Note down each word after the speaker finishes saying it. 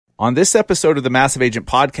On this episode of the Massive Agent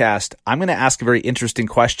Podcast, I'm going to ask a very interesting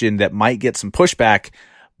question that might get some pushback,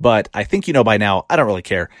 but I think you know by now, I don't really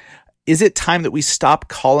care. Is it time that we stop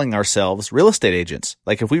calling ourselves real estate agents?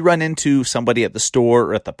 Like if we run into somebody at the store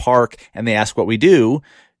or at the park and they ask what we do,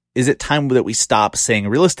 is it time that we stop saying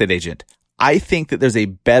real estate agent? I think that there's a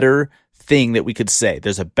better thing that we could say.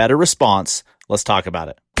 There's a better response. Let's talk about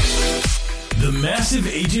it. The Massive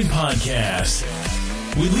Agent Podcast.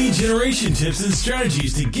 With lead generation tips and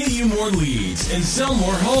strategies to get you more leads and sell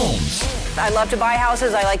more homes. I love to buy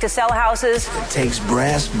houses. I like to sell houses. It takes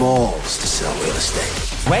brass balls to sell real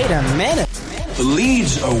estate. Wait a minute. The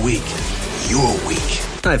leads are weak. You're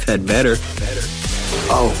weak. I've had better.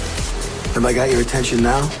 Oh, have I got your attention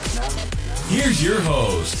now? Here's your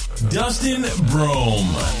host, Dustin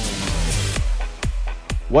Brome.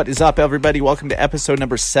 What is up, everybody? Welcome to episode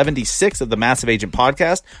number 76 of the Massive Agent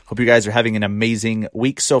Podcast. Hope you guys are having an amazing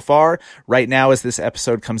week so far. Right now, as this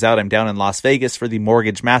episode comes out, I'm down in Las Vegas for the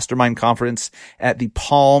Mortgage Mastermind Conference at the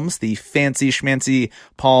Palms, the fancy schmancy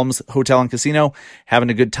Palms Hotel and Casino.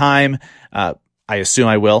 Having a good time. I assume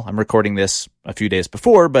I will. I'm recording this a few days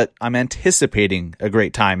before, but I'm anticipating a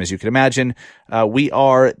great time, as you can imagine.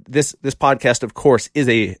 This podcast, of course, is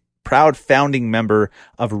a proud founding member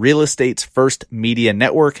of Real Estate's First Media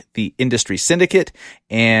Network, the Industry Syndicate,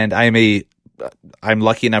 and I'm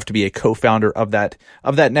lucky enough to be a co-founder of that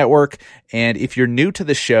network. And if you're new to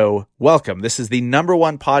the show, welcome. This is the number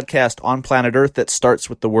one podcast on planet Earth that starts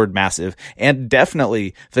with the word massive, and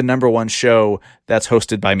definitely the number one show that's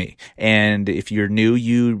hosted by me. And if you're new,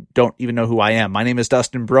 you don't even know who I am. My name is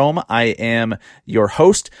Dustin Brome. I am your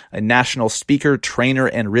host, a national speaker, trainer,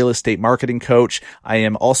 and real estate marketing coach. I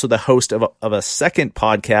am also the host of a second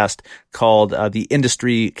podcast called the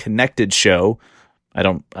Industry Connected Show. I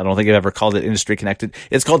don't think I've ever called it Industry Connected.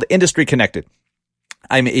 It's called Industry Connected.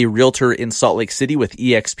 I'm a realtor in Salt Lake City with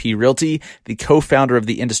eXp Realty, the co-founder of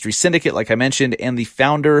the Industry Syndicate, like I mentioned, and the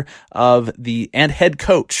founder of and head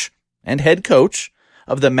coach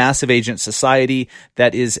of the Massive Agent Society.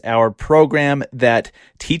 That is our program that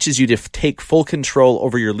teaches you to take full control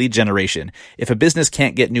over your lead generation. If a business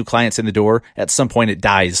can't get new clients in the door, at some point it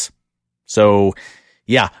dies. So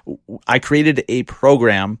yeah, I created a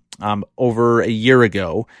program over a year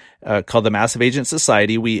ago called the Massive Agent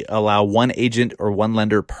Society. We allow one agent or one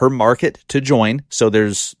lender per market to join. So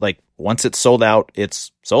there's once it's sold out,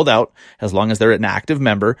 it's sold out as long as they're an active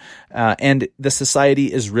member. And the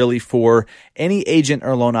society is really for any agent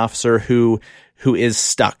or loan officer who is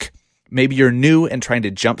stuck. Maybe you're new and trying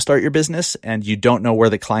to jumpstart your business and you don't know where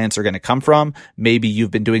the clients are going to come from. Maybe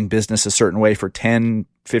you've been doing business a certain way for 10,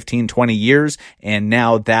 15, 20 years. And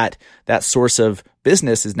now that source of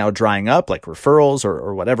business is now drying up, like referrals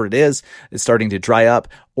or whatever it is starting to dry up.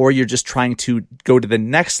 Or you're just trying to go to the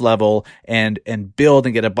next level and build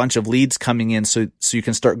and get a bunch of leads coming in so you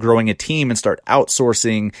can start growing a team and start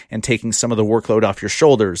outsourcing and taking some of the workload off your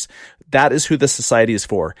shoulders. That is who the society is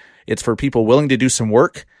for. It's for people willing to do some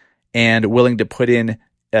work and willing to put in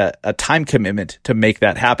a time commitment to make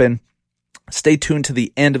that happen. Stay tuned to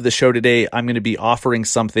the end of the show today. I'm going to be offering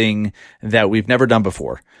something that we've never done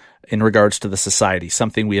before in regards to the society,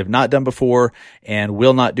 something we have not done before and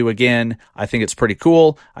will not do again. I think it's pretty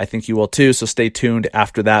cool. I think you will too. So stay tuned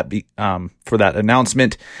after that for that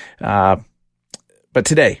announcement. But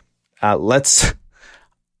today, I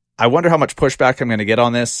wonder how much pushback I'm going to get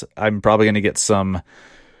on this. I'm probably going to get some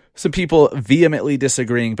people vehemently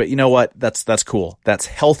disagreeing, but you know what? That's cool. That's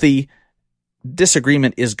healthy.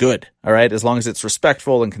 Disagreement is good. All right. As long as it's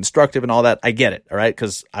respectful and constructive and all that, I get it. All right.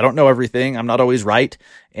 Cause I don't know everything. I'm not always right.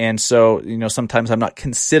 And so, sometimes I'm not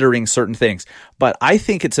considering certain things, but I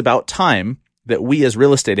think it's about time that we as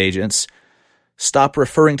real estate agents stop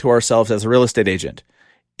referring to ourselves as a real estate agent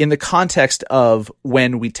in the context of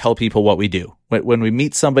when we tell people what we do. When we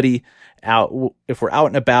meet somebody out, if we're out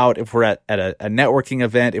and about, if we're at a networking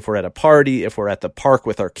event, if we're at a party, if we're at the park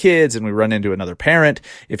with our kids and we run into another parent,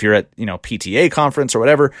 if you're at, PTA conference or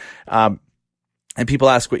whatever, and people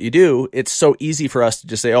ask what you do, it's so easy for us to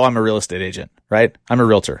just say, oh, I'm a real estate agent, right? I'm a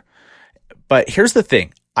realtor. But here's the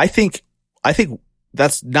thing. I think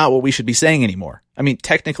that's not what we should be saying anymore. I mean,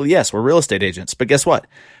 technically, yes, we're real estate agents, but guess what?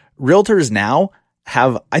 Realtors now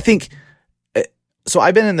have, so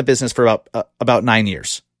I've been in the business for about 9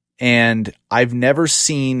 years. And I've never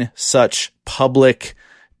seen such public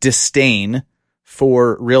disdain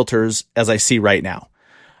for realtors as I see right now.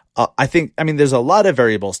 There's a lot of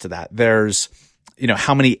variables to that. There's,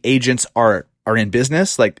 how many agents are in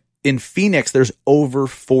business. Like in Phoenix, there's over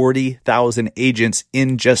 40,000 agents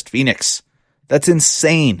in just Phoenix. That's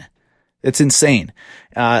insane. It's insane.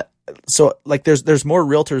 so like there's more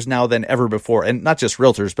realtors now than ever before, and not just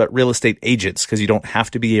realtors, but real estate agents, because you don't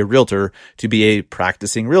have to be a realtor to be a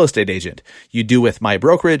practicing real estate agent. You do with my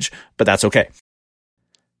brokerage, but that's okay.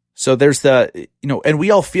 So there's and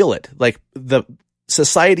we all feel it. Like the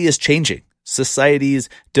society is changing. Society's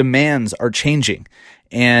demands are changing.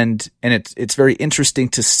 And it's very interesting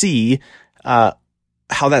to see how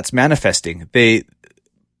that's manifesting.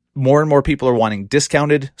 More and more people are wanting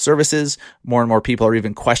discounted services. More and more people are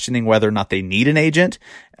even questioning whether or not they need an agent.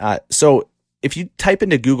 So if you type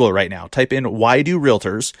into Google right now, type in "why do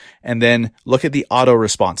realtors," and then look at the auto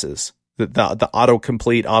responses, the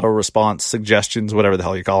autocomplete, auto response suggestions, whatever the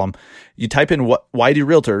hell you call them. You type in "why do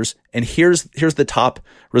realtors," and here's the top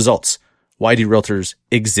results. Why do realtors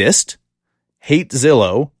exist? Hate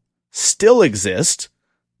Zillow, still exist,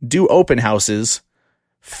 do open houses,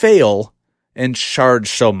 fail, and charge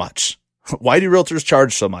so much. Why do realtors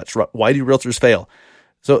charge so much? Why do realtors fail?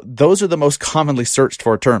 So those are the most commonly searched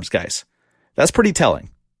for terms, guys. That's pretty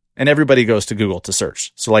telling. And everybody goes to Google to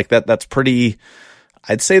search. So like that's pretty,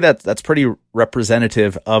 I'd say that's pretty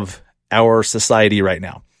representative of our society right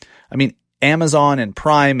now. I mean, Amazon and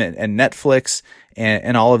Prime and Netflix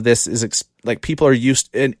and all of this is like people are used,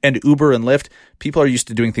 and Uber and Lyft, people are used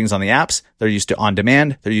to doing things on the apps. They're used to on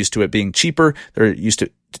demand. They're used to it being cheaper. They're used to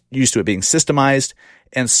it being systemized.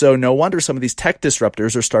 And so no wonder some of these tech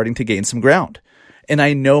disruptors are starting to gain some ground. And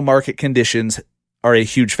I know market conditions are a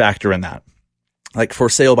huge factor in that. Like for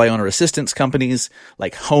sale by owner assistance companies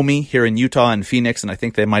like Homey here in Utah and Phoenix, and I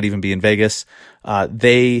think they might even be in Vegas.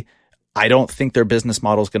 I don't think their business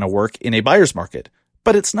model is going to work in a buyer's market,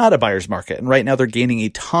 but it's not a buyer's market. And right now they're gaining a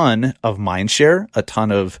ton of mind share, a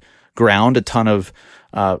ton of ground, a ton of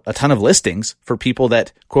listings for people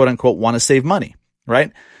that quote unquote want to save money.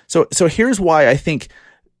 Right. So here's why I think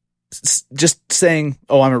just saying,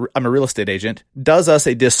 "Oh, I'm a real estate agent," does us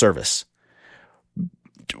a disservice.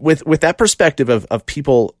 With that perspective of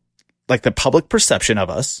people, like the public perception of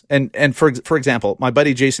us. And for example, my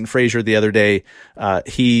buddy Jason Frazier the other day,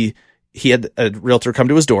 he had a realtor come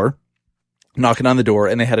to his door, knocking on the door,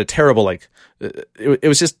 and they had a terrible, like, it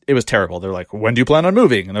was terrible. They're like, "When do you plan on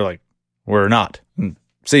moving?" And they're like, "We're not.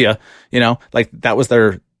 See ya." Like that was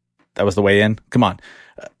the way in. Come on.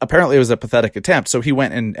 Apparently it was a pathetic attempt. So he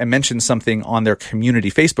went and mentioned something on their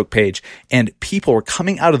community Facebook page, and people were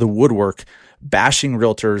coming out of the woodwork bashing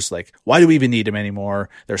realtors, like, "Why do we even need them anymore?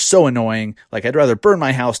 They're so annoying. Like, I'd rather burn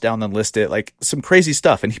my house down than list it." Like some crazy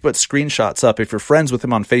stuff. And he put screenshots up. If you're friends with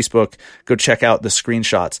him on Facebook, go check out the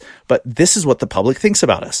screenshots. But this is what the public thinks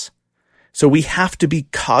about us. So we have to be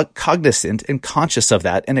cognizant and conscious of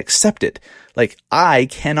that and accept it. Like, I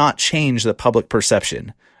cannot change the public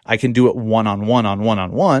perception. I can do it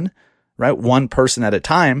one-on-one, right? One person at a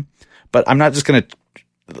time, but I'm not just going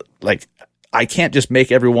to, like, I can't just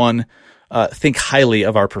make everyone think highly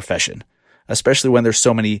of our profession, especially when there's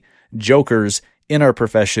so many jokers in our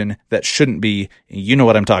profession that shouldn't be. You know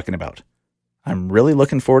what I'm talking about. I'm really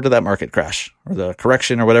looking forward to that market crash or the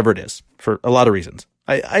correction or whatever it is for a lot of reasons.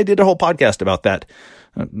 I did a whole podcast about that.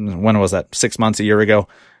 When was that? 6 months, a year ago.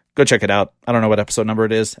 Go check it out. I don't know what episode number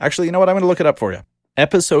it is. Actually, you know what? I'm going to look it up for you.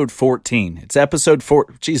 Episode 14. It's episode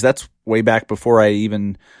 4. Geez, that's way back before I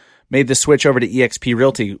even made the switch over to eXp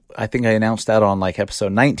Realty. I think I announced that on like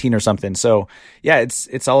episode 19 or something. So yeah,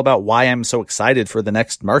 it's all about why I'm so excited for the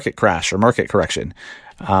next market crash or market correction.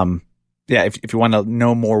 Yeah, if you want to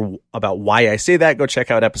know more about why I say that, go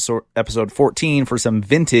check out episode 14 for some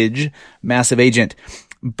vintage Massive Agent.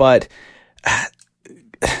 But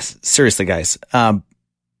seriously, guys,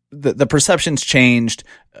 the perception's changed.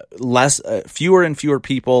 Fewer and fewer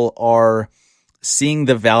people are seeing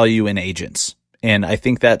the value in agents. And I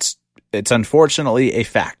think it's unfortunately a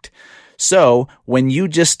fact. So when you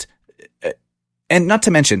and not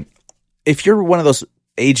to mention, if you're one of those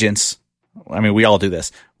agents, I mean, we all do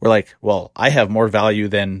this. We're like, well, I have more value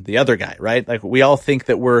than the other guy, right? Like we all think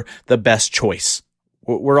that we're the best choice.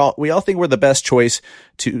 We all think we're the best choice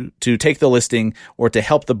to take the listing or to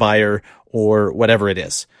help the buyer or whatever it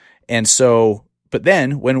is. And so, but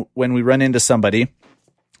then when we run into somebody,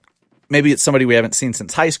 maybe it's somebody we haven't seen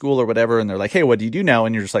since high school or whatever, and they're like, "Hey, what do you do now?"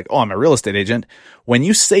 And you're just like, "Oh, I'm a real estate agent." When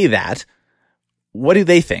you say that, what do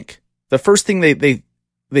they think? The first thing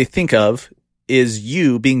they think of is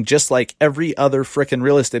you being just like every other frickin'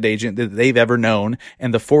 real estate agent that they've ever known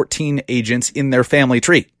and the 14 agents in their family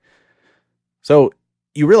tree. So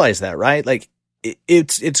you realize that, right? Like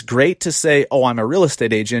it's great to say, "Oh, I'm a real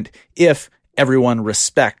estate agent," if everyone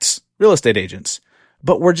respects real estate agents,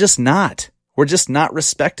 but we're just not. We're just not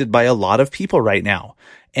respected by a lot of people right now.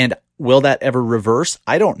 And will that ever reverse?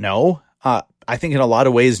 I don't know. I think in a lot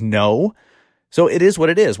of ways, no. So it is what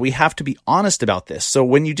it is. We have to be honest about this. So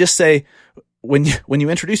when you just say, when you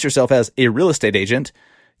introduce yourself as a real estate agent,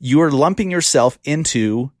 you are lumping yourself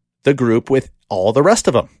into the group with all the rest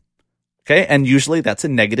of them. Okay. And usually that's a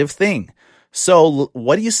negative thing. So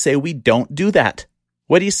what do you say we don't do that?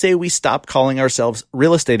 What do you say we stop calling ourselves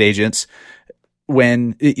real estate agents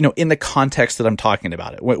when, in the context that I'm talking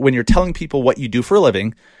about it? When you're telling people what you do for a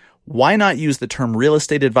living, why not use the term real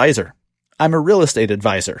estate advisor? I'm a real estate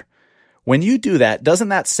advisor. When you do that, doesn't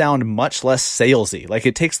that sound much less salesy? Like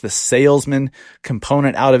it takes the salesman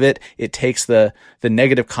component out of it. It takes the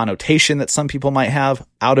negative connotation that some people might have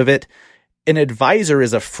out of it. An advisor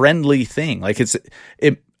is a friendly thing. Like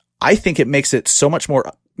I think it makes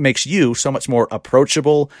you so much more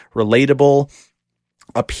approachable, relatable,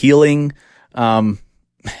 appealing,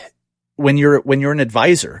 when you're an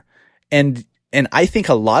advisor. And I think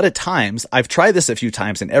a lot of times, I've tried this a few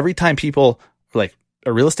times, and every time people are like,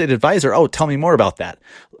 a real estate advisor, oh, tell me more about that.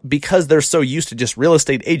 Because they're so used to just real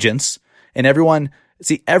estate agents, and everyone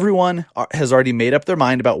has already made up their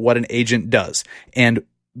mind about what an agent does. And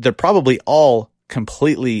they're probably all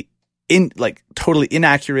completely totally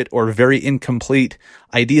inaccurate or very incomplete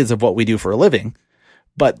ideas of what we do for a living,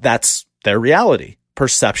 but that's their reality.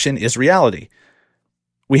 Perception is reality.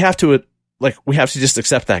 We have to just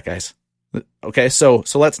accept that, guys. Okay. So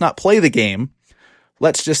let's not play the game.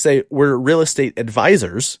 Let's just say we're real estate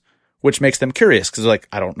advisors, which makes them curious because they're like,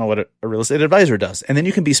 I don't know what a real estate advisor does. And then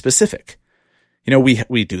you can be specific.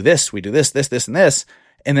 We do this, this, and this.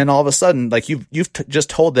 And then all of a sudden, like you've just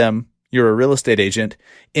told them you're a real estate agent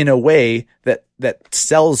in a way that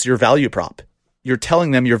sells your value prop. You're telling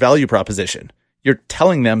them your value proposition. You're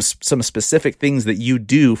telling them some specific things that you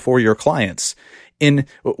do for your clients.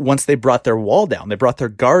 Once they brought their wall down, they brought their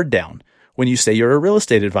guard down when you say you're a real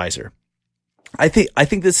estate advisor. I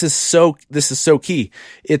think this is so key.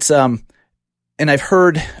 It's, and I've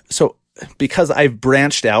heard, so because I've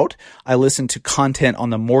branched out, I listen to content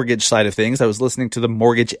on the mortgage side of things. I was listening to the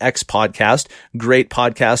Mortgage X podcast, great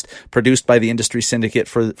podcast produced by the Industry Syndicate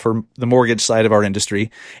for the mortgage side of our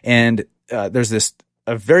industry. And, there's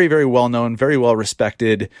a very, very well-known, very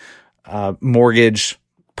well-respected, mortgage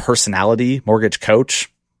personality, mortgage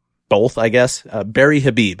coach, both, I guess, Barry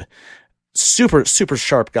Habib, super, super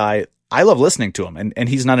sharp guy. I love listening to him, and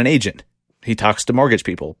he's not an agent. He talks to mortgage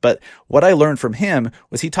people. But what I learned from him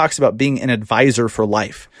was he talks about being an advisor for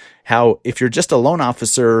life. How if you're just a loan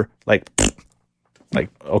officer, like,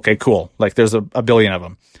 okay, cool. Like there's a billion of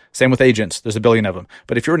them. Same with agents. There's a billion of them.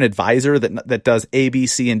 But if you're an advisor that does A, B,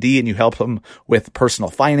 C, and D, and you help them with personal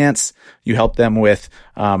finance, you help them with,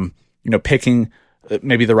 picking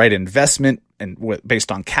maybe the right investment and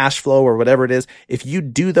based on cash flow or whatever it is. If you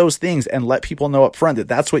do those things and let people know up front that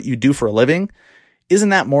that's what you do for a living, isn't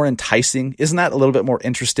that more enticing? Isn't that a little bit more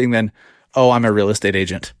interesting than, oh, I'm a real estate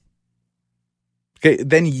agent? Okay.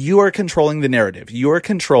 Then you are controlling the narrative. You are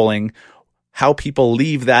controlling how people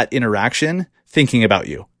leave that interaction thinking about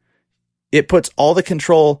you. It puts all the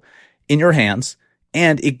control in your hands,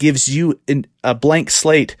 and it gives you a blank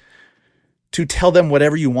slate to tell them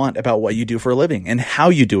whatever you want about what you do for a living and how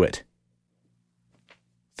you do it.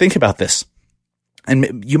 Think about this.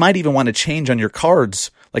 And you might even want to change on your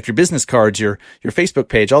cards, like your business cards, your Facebook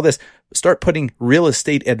page, all this. Start putting real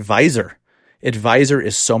estate advisor. Advisor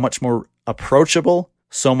is so much more approachable,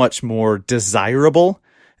 so much more desirable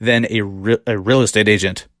than a real estate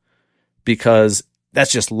agent, because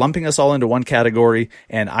that's just lumping us all into one category.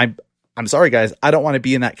 And I'm sorry, guys, I don't want to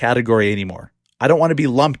be in that category anymore. I don't want to be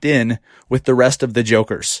lumped in with the rest of the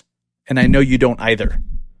jokers. And I know you don't either.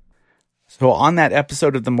 So on that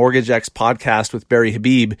episode of the Mortgage X podcast with Barry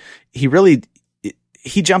Habib,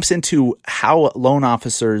 he jumps into how loan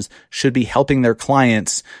officers should be helping their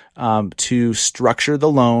clients to structure the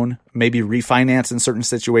loan, maybe refinance in certain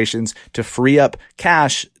situations, to free up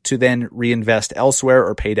cash to then reinvest elsewhere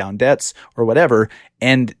or pay down debts or whatever.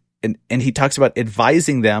 And he talks about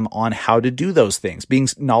advising them on how to do those things, being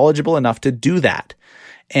knowledgeable enough to do that.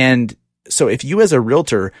 And so if you as a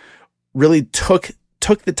realtor really took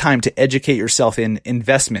the time to educate yourself in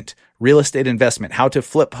investment, real estate investment, how to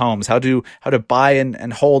flip homes, how to buy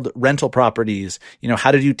and hold rental properties,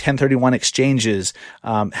 how to do 1031 exchanges,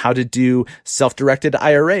 how to do self-directed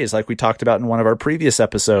IRAs, like we talked about in one of our previous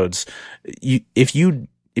episodes. If you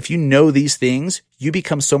know these things, you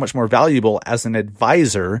become so much more valuable as an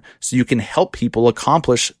advisor, so you can help people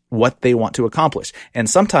accomplish what they want to accomplish. And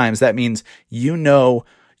sometimes that means you know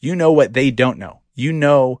what they don't know. You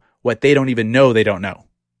know what they don't even know they don't know,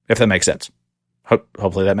 if that makes sense.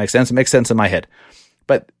 Hopefully that makes sense. It makes sense in my head.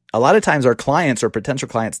 But a lot of times our clients or potential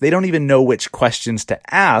clients, they don't even know which questions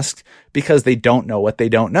to ask because they don't know what they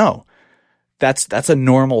don't know. that's a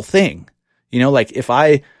normal thing. Like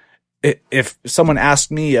if someone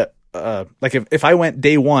asked me, like if I went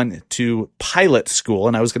day one to pilot school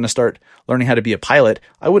and I was going to start learning how to be a pilot,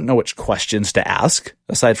 I wouldn't know which questions to ask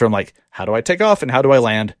aside from like, how do I take off and how do I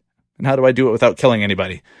land and how do I do it without killing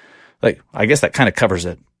anybody? Like, I guess that kind of covers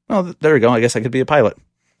it. Oh, there we go. I guess I could be a pilot.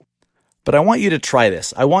 But I want you to try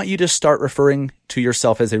this. I want you to start referring to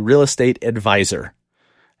yourself as a real estate advisor,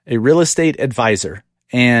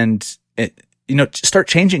 and start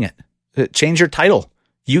changing it. Change your title.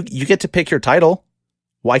 You get to pick your title.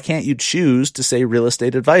 Why can't you choose to say real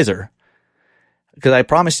estate advisor? Because I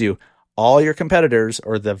promise you, all your competitors,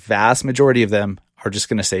 or the vast majority of them, are just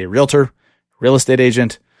going to say realtor, real estate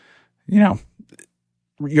agent. You're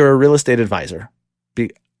a real estate advisor.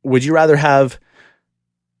 Would you rather have,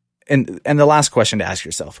 and the last question to ask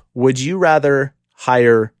yourself, would you rather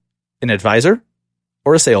hire an advisor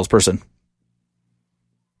or a salesperson?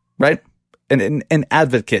 Right? An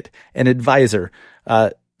advocate, an advisor,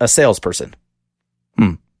 a salesperson.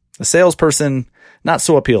 A salesperson, not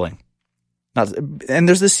so appealing. And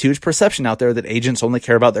there's this huge perception out there that agents only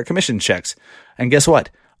care about their commission checks. And guess what?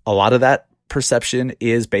 A lot of that perception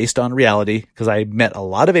is based on reality, because I met a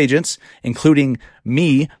lot of agents, including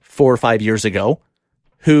me 4 or 5 years ago,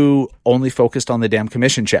 who only focused on the damn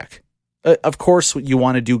commission check. Of course, you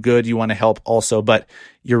want to do good, you want to help also, but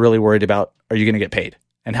you're really worried about, are you going to get paid?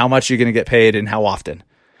 And how much you're going to get paid and how often?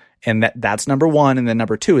 And that's number one. And then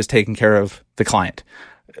number two is taking care of the client.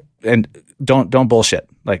 And don't bullshit.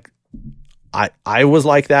 Like I was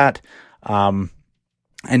like that.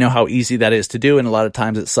 I know how easy that is to do. And a lot of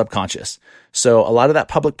times it's subconscious. So a lot of that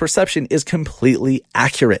public perception is completely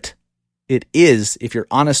accurate. It is, if you're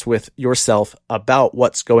honest with yourself about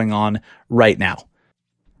what's going on right now.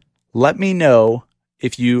 Let me know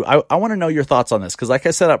if I want to know your thoughts on this, because like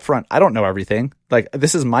I said up front, I don't know everything. Like,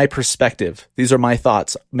 this is my perspective. These are my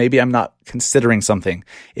thoughts. Maybe I'm not considering something.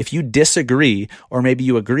 If you disagree, or maybe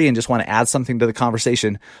you agree and just want to add something to the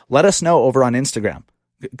conversation, let us know over on Instagram.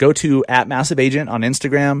 Go to @MassiveAgent on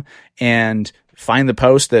Instagram and find the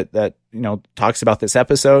post that talks about this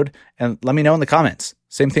episode, and let me know in the comments.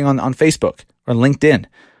 Same thing on Facebook or LinkedIn.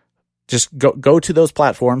 Just go to those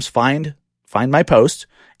platforms, find my post,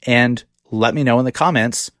 and let me know in the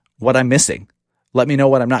comments what I'm missing. Let me know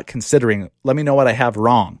what I'm not considering. Let me know what I have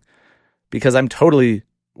wrong, because I'm totally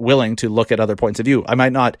willing to look at other points of view. I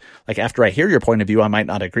might not, like, after I hear your point of view, I might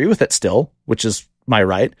not agree with it still, which is my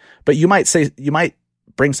right. But you might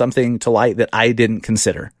bring something to light that I didn't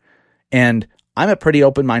consider. And I'm a pretty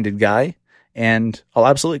open-minded guy, and I'll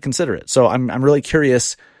absolutely consider it. So I'm really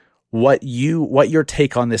curious what your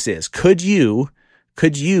take on this is. Could you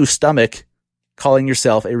stomach calling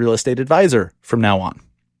yourself a real estate advisor from now on?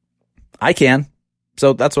 I can.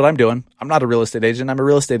 So that's what I'm doing. I'm not a real estate agent. I'm a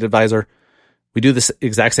real estate advisor. We do the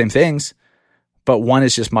exact same things, but one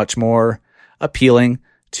is just much more appealing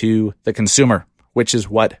to the consumer, which is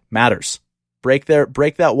what matters. Break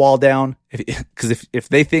that wall down. Because if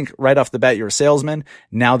they think right off the bat you're a salesman,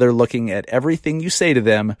 now they're looking at everything you say to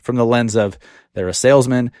them from the lens of, they're a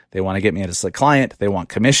salesman, they want to get me as a client, they want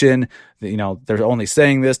commission, they're only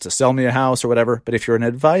saying this to sell me a house or whatever. But if you're an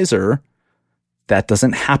advisor, that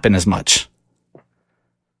doesn't happen as much.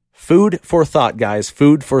 Food for thought, guys.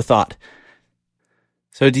 Food for thought.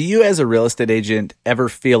 So do you, as a real estate agent, ever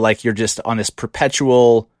feel like you're just on this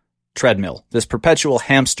perpetual treadmill, this perpetual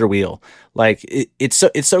hamster wheel? Like, it's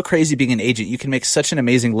so crazy being an agent. You can make such an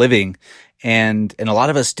amazing living, and a lot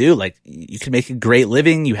of us do. Like, you can make a great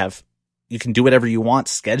living. You can do whatever you want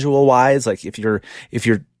schedule wise. Like, if your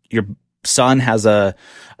son has a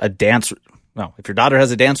dance, no, if your daughter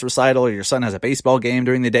has a dance recital, or your son has a baseball game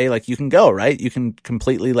during the day, like, you can go, right? You can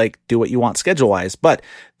completely, like, do what you want schedule wise. But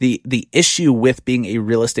the issue with being a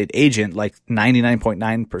real estate agent, like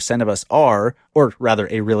 99.9% of us are, or rather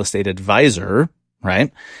a real estate advisor,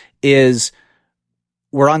 right, is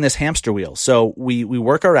we're on this hamster wheel. So we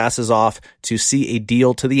work our asses off to see a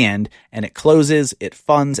deal to the end, and it closes, it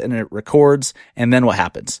funds, and it records. And then what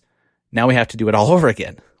happens? Now we have to do it all over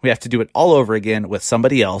again. We have to do it all over again with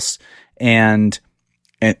somebody else. And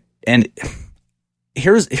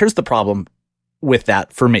here's the problem with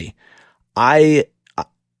that for me. All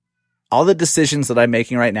the decisions that I'm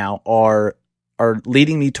making right now are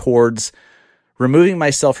leading me towards removing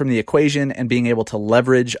myself from the equation and being able to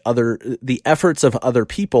leverage the efforts of other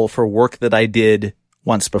people for work that I did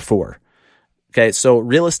once before. Okay. So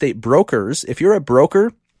real estate brokers, if you're a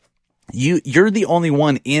broker, you're the only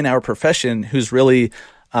one in our profession who's really,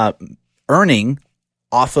 earning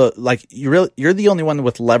off of, like, you're the only one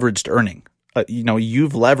with leveraged earning.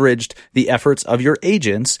 You've leveraged the efforts of your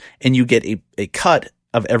agents, and you get a cut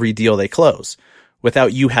of every deal they close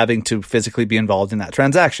without you having to physically be involved in that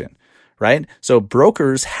transaction, right? So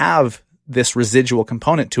brokers have this residual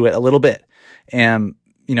component to it a little bit. And,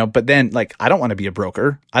 but then like, I don't want to be a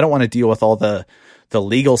broker. I don't want to deal with all the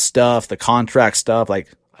legal stuff, the contract stuff. Like,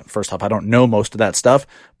 first off, I don't know most of that stuff,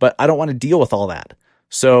 but I don't want to deal with all that.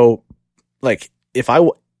 So like,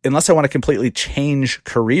 unless I want to completely change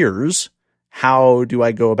careers, how do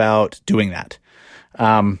I go about doing that?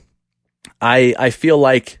 I feel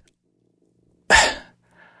like,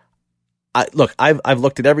 I've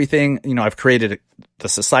looked at everything. I've created the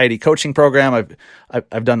society coaching program.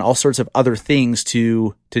 I've done all sorts of other things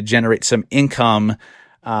to generate some income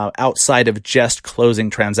outside of just closing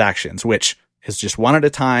transactions, which is just one at a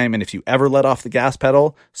time. And if you ever let off the gas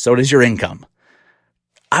pedal, so does your income.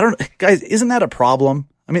 Guys, isn't that a problem?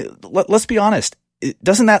 I mean, let's be honest.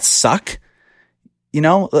 Doesn't that suck?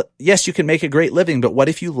 Yes, you can make a great living, but what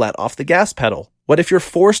if you let off the gas pedal? What if you're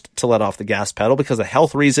forced to let off the gas pedal because of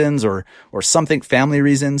health reasons or something, family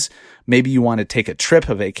reasons? Maybe you want to take a trip,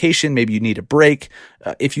 a vacation. Maybe you need a break.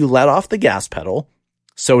 If you let off the gas pedal,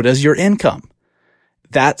 so does your income.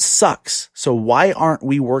 That sucks. So why aren't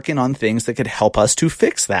we working on things that could help us to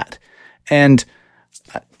fix that? And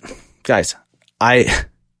guys,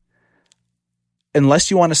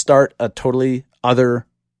 unless you want to start a totally other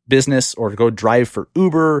business or go drive for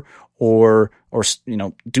Uber or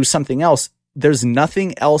do something else, there's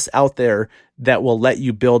nothing else out there that will let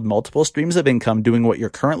you build multiple streams of income doing what you're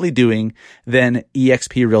currently doing than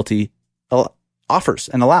eXp Realty offers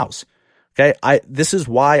and allows. Okay. This is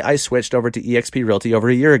why I switched over to eXp Realty over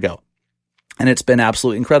a year ago, and it's been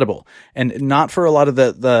absolutely incredible. And not for a lot of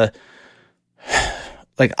I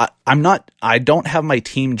don't have my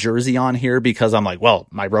team jersey on here because I'm like, well,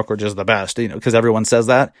 my brokerage is the best, because everyone says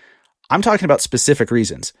that. I'm talking about specific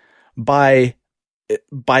reasons. By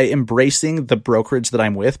embracing the brokerage that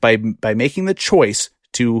I'm with, by making the choice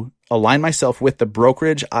to align myself with the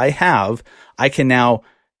brokerage I can now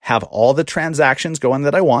have all the transactions going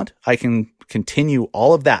that I want. I can continue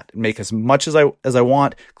all of that and make as much as I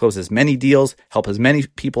want, close as many deals, help as many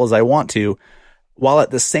people as I want to, while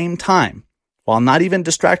at the same time, while not even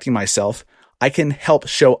distracting myself, I can help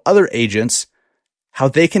show other agents how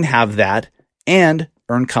they can have that and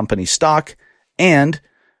earn company stock and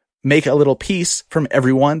make a little piece from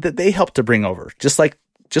everyone that they help to bring over. Just like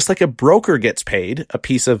a broker gets paid a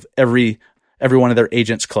piece of every one of their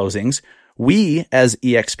agents' closings, we as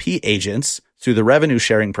eXp agents through the revenue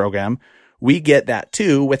sharing program, we get that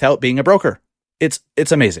too without being a broker. It's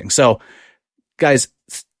amazing. So guys,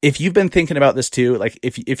 if you've been thinking about this too, like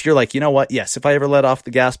if you're like, you know what? Yes, if I ever let off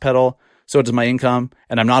the gas pedal, so does my income,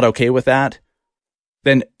 and I'm not okay with that,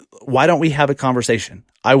 then why don't we have a conversation?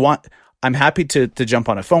 I'm happy to jump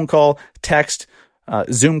on a phone call, text,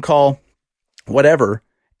 Zoom call, whatever,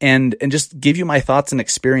 and just give you my thoughts and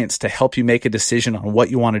experience to help you make a decision on what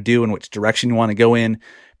you want to do and which direction you want to go in,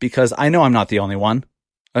 because I know I'm not the only one.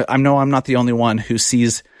 I know I'm not the only one who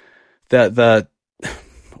sees the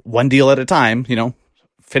one deal at a time,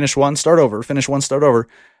 finish one, start over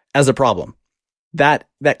as a problem. That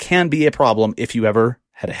can be a problem if you ever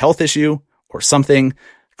had a health issue or something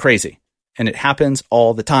crazy. And it happens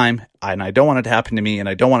all the time. And I don't want it to happen to me, and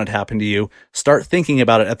I don't want it to happen to you. Start thinking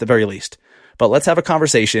about it at the very least. But let's have a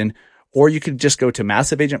conversation. Or you could just go to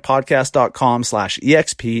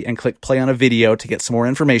massiveagentpodcast.com/EXP and click play on a video to get some more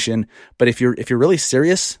information. But if you're really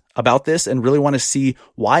serious about this and really want to see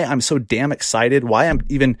why I'm so damn excited, why I'm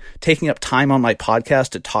even taking up time on my podcast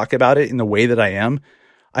to talk about it in the way that I am,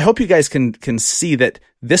 I hope you guys can see that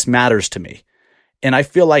this matters to me. And I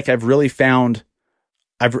feel like I've really found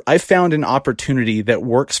an opportunity that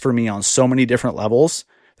works for me on so many different levels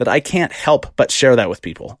that I can't help but share that with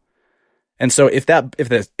people. And so if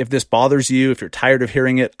this bothers you, if you're tired of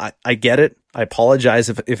hearing it, I get it. I apologize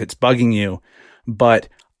if it's bugging you, but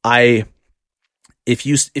if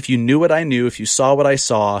you knew what I knew, if you saw what I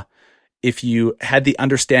saw, if you had the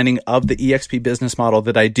understanding of the eXp business model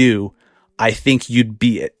that I do, I think you'd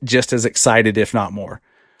be just as excited, if not more.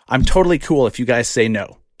 I'm totally cool if you guys say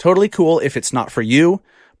no. Totally cool if it's not for you,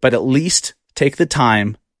 but at least take the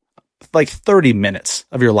time, like 30 minutes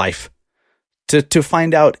of your life to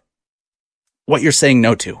find out what you're saying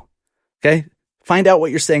no to. Okay? Find out what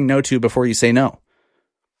you're saying no to before you say no.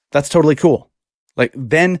 That's totally cool. Like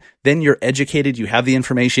then you're educated, you have the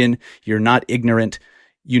information, you're not ignorant,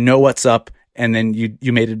 you know what's up, and then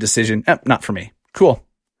you made a decision, not for me. Cool.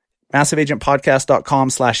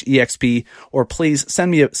 MassiveAgentPodcast.com/EXP, or please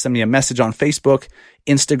send me a message on Facebook,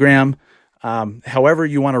 Instagram, however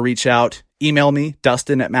you want to reach out. Email me,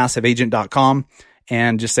 Dustin@massiveagent.com,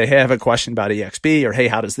 and just say, hey, I have a question about EXP, or hey,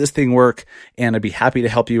 how does this thing work? And I'd be happy to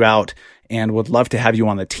help you out and would love to have you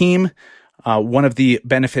on the team. One of the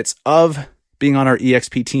benefits of being on our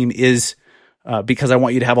EXP team is because I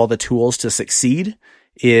want you to have all the tools to succeed,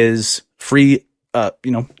 is free.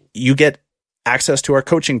 You get access to our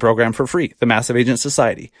coaching program for free, the Massive Agent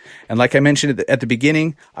Society. And like I mentioned at the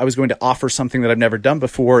beginning, I was going to offer something that I've never done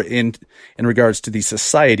before in regards to the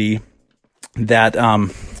society that,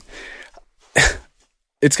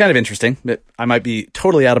 it's kind of interesting. I might be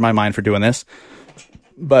totally out of my mind for doing this,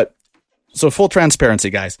 but so full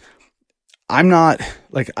transparency, guys, I'm not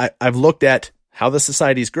like, I've looked at how the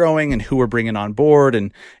society is growing and who we're bringing on board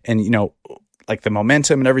and, like the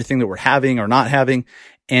momentum and everything that we're having or not having.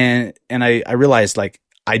 And I realized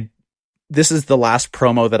this is the last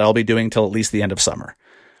promo that I'll be doing till at least the end of summer,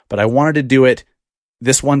 but I wanted to do it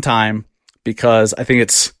this one time because I think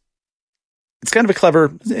it's kind of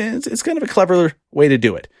a clever way to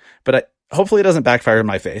do it, but hopefully it doesn't backfire in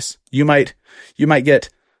my face. You might get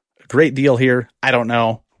a great deal here. I don't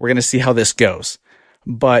know. We're going to see how this goes,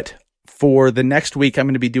 but for the next week, I'm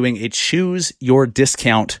going to be doing a choose your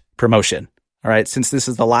discount promotion. All right. Since this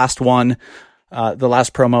is the last one, the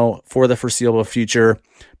last promo for the foreseeable future,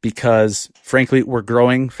 because frankly, we're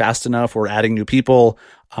growing fast enough. We're adding new people.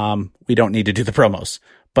 We don't need to do the promos,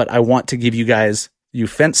 but I want to give you guys, you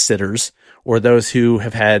fence sitters, or those who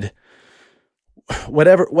have had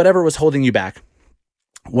whatever was holding you back,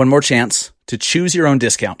 one more chance to choose your own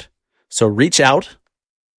discount. So reach out.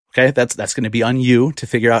 Okay. That's going to be on you to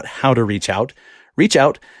figure out how to reach out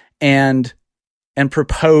and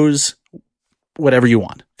propose whatever you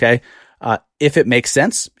want. Okay. If it makes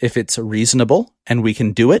sense, if it's reasonable and we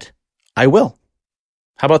can do it, I will.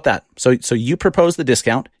 How about that? So you propose the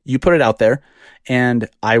discount, you put it out there, and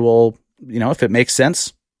I will, if it makes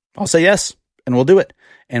sense, I'll say yes, and we'll do it.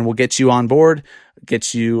 And we'll get you on board,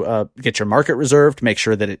 get your market reserved, make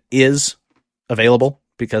sure that it is available,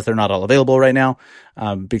 because they're not all available right now,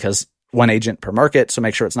 because one agent per market. So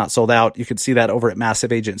make sure it's not sold out. You can see that over at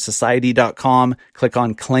massiveagentsociety.com. Click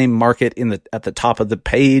on claim market at the top of the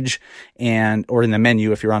page or in the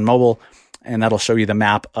menu if you're on mobile. And that'll show you the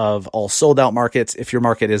map of all sold out markets. If your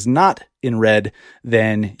market is not in red,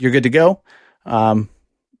 then you're good to go.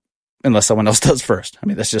 Unless someone else does first. I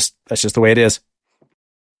mean, that's just the way it is.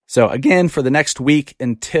 So again, for the next week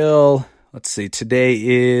until, let's see, today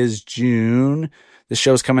is June. The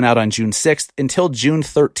show's coming out on June 6th until June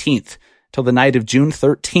 13th, till the night of June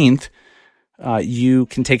 13th. You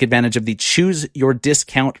can take advantage of the Choose Your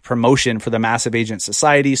Discount promotion for the Massive Agent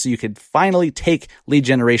Society. So you could finally take lead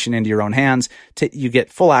generation into your own hands. You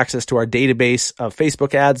get full access to our database of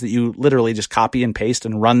Facebook ads that you literally just copy and paste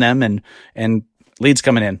and run them and leads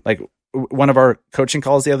coming in. Like one of our coaching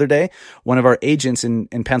calls the other day, one of our agents in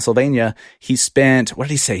Pennsylvania, he spent, what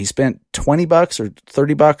did he say? He spent $20 or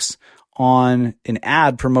 $30 on an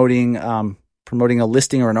ad promoting a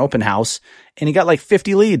listing or an open house, and he got like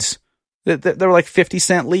 50 leads. They were like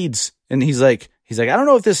 50-cent leads. And he's like, I don't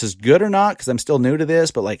know if this is good or not, because I'm still new to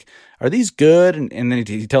this, but like, are these good? And then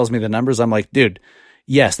he tells me the numbers. I'm like, dude,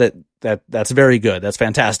 yes, that's very good. That's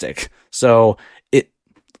fantastic. So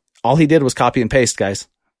all he did was copy and paste, guys.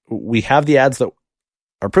 We have the ads that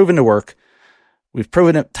are proven to work. We've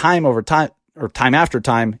proven it time over time, or time after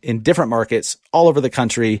time, in different markets all over the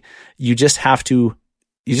country. You just have to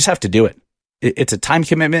do it. It's a time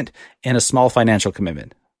commitment and a small financial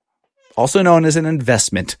commitment, also known as an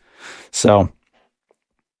investment. So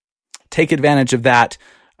take advantage of that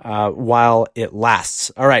while it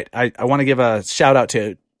lasts. All right. I want to give a shout out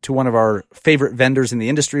to one of our favorite vendors in the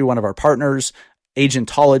industry, one of our partners,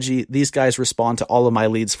 Agentology. These guys respond to all of my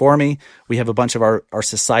leads for me. We have a bunch of our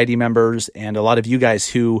society members and a lot of you guys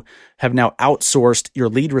who have now outsourced your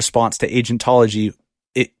lead response to Agentology.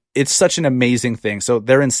 It's such an amazing thing. So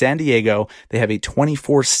they're in San Diego. They have a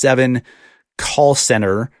 24/7 call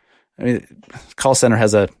center. I mean, call center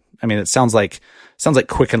it sounds like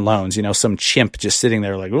Quicken Loans, some chimp just sitting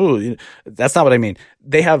there like, ooh, that's not what I mean.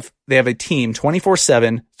 They have a team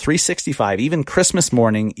 24/7, 365, even Christmas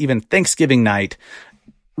morning, even Thanksgiving night,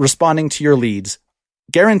 responding to your leads,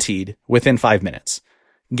 guaranteed within 5 minutes.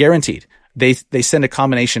 Guaranteed. They send a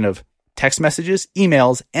combination of text messages,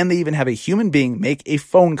 emails, and they even have a human being make a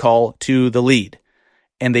phone call to the lead.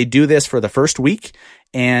 And they do this for the first week,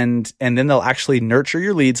 and then they'll actually nurture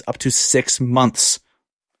your leads up to 6 months.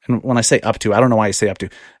 And when I say up to, I don't know why I say up to,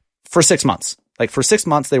 for 6 months. Like for 6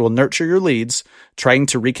 months, they will nurture your leads, trying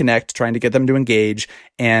to reconnect, trying to get them to engage.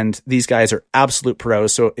 And these guys are absolute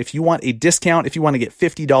pros. So if you want a discount, if you want to get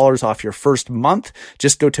 $50 off your first month,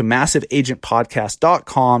 just go to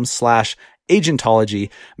massiveagentpodcast.com/ Agentology,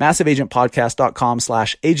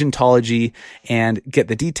 massiveagentpodcast.com/agentology, and get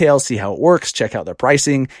the details, see how it works, check out their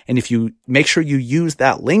pricing. And if you make sure you use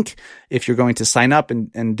that link, if you're going to sign up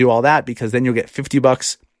and do all that, because then you'll get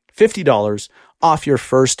 $50 off your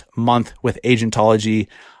first month with Agentology.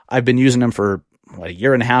 I've been using them for a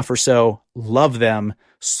year and a half or so. Love them,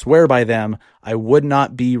 swear by them. I would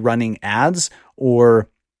not be running ads or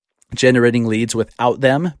generating leads without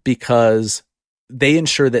them, because they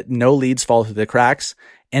ensure that no leads fall through the cracks.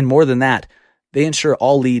 And more than that, they ensure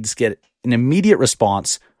all leads get an immediate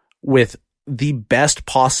response with the best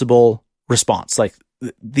possible response. Like,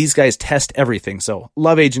 these guys test everything. So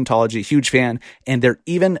love Agentology, huge fan. And they're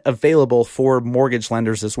even available for mortgage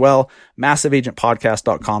lenders as well.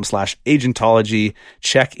 MassiveAgentPodcast.com/Agentology.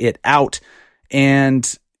 Check it out.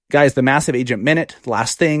 And guys, the Massive Agent Minute,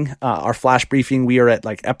 last thing, our flash briefing, we are at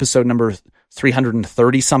like episode number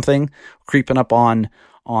 330 something, creeping up on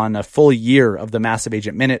a full year of the Massive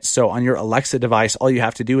Agent Minute. So on your Alexa device, all you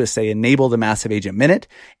have to do is say, enable the Massive Agent Minute,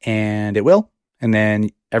 and it will. And then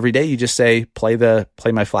every day you just say, play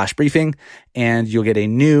my flash briefing, and you'll get a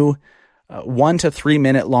new 1 to 3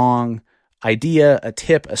 minute long idea, a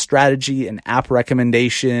tip, a strategy, an app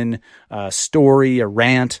recommendation, a story, a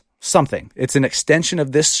rant, something. It's an extension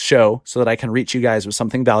of this show so that I can reach you guys with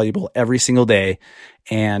something valuable every single day.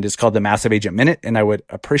 And it's called the Massive Agent Minute. And I would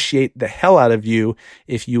appreciate the hell out of you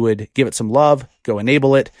if you would give it some love, go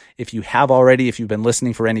enable it. If you have already, if you've been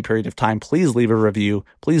listening for any period of time, please leave a review,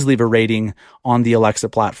 please leave a rating on the Alexa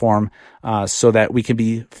platform, so that we can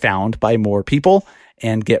be found by more people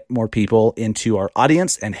and get more people into our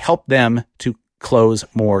audience and help them to close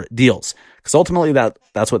more deals. Because ultimately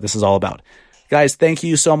that's what this is all about. Guys, thank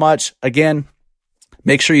you so much. Again,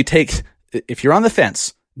 make sure if you're on the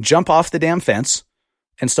fence, jump off the damn fence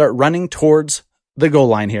and start running towards the goal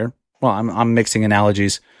line here. Well, I'm mixing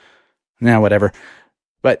analogies. Whatever.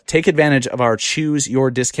 But take advantage of our Choose Your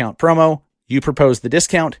Discount promo. You propose the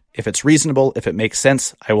discount. If it's reasonable, if it makes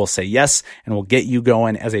sense, I will say yes, and we'll get you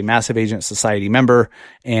going as a Massive Agent Society member.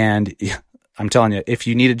 And I'm telling you, if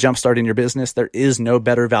you need a jumpstart in your business, there is no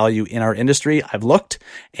better value in our industry. I've looked,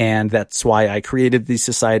 and that's why I created the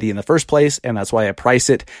society in the first place, and that's why I price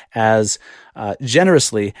it as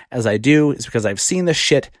generously as I do, is because I've seen the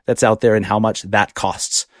shit that's out there and how much that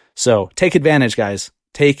costs. So take advantage, guys.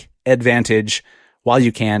 Take advantage while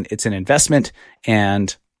you can. It's an investment,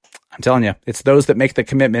 and I'm telling you, it's those that make the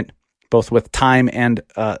commitment, both with time and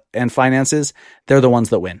finances. They're the ones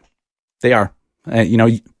that win. They are. I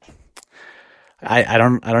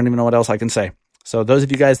don't even know what else I can say. So those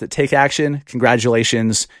of you guys that take action,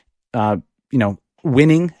 congratulations.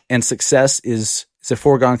 Winning and success is a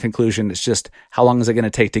foregone conclusion. It's just, how long is it going to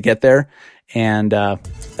take to get there? And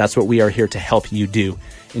that's what we are here to help you do.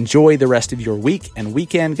 Enjoy the rest of your week and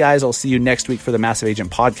weekend, guys. I'll see you next week for the Massive Agent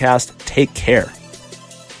Podcast. Take care.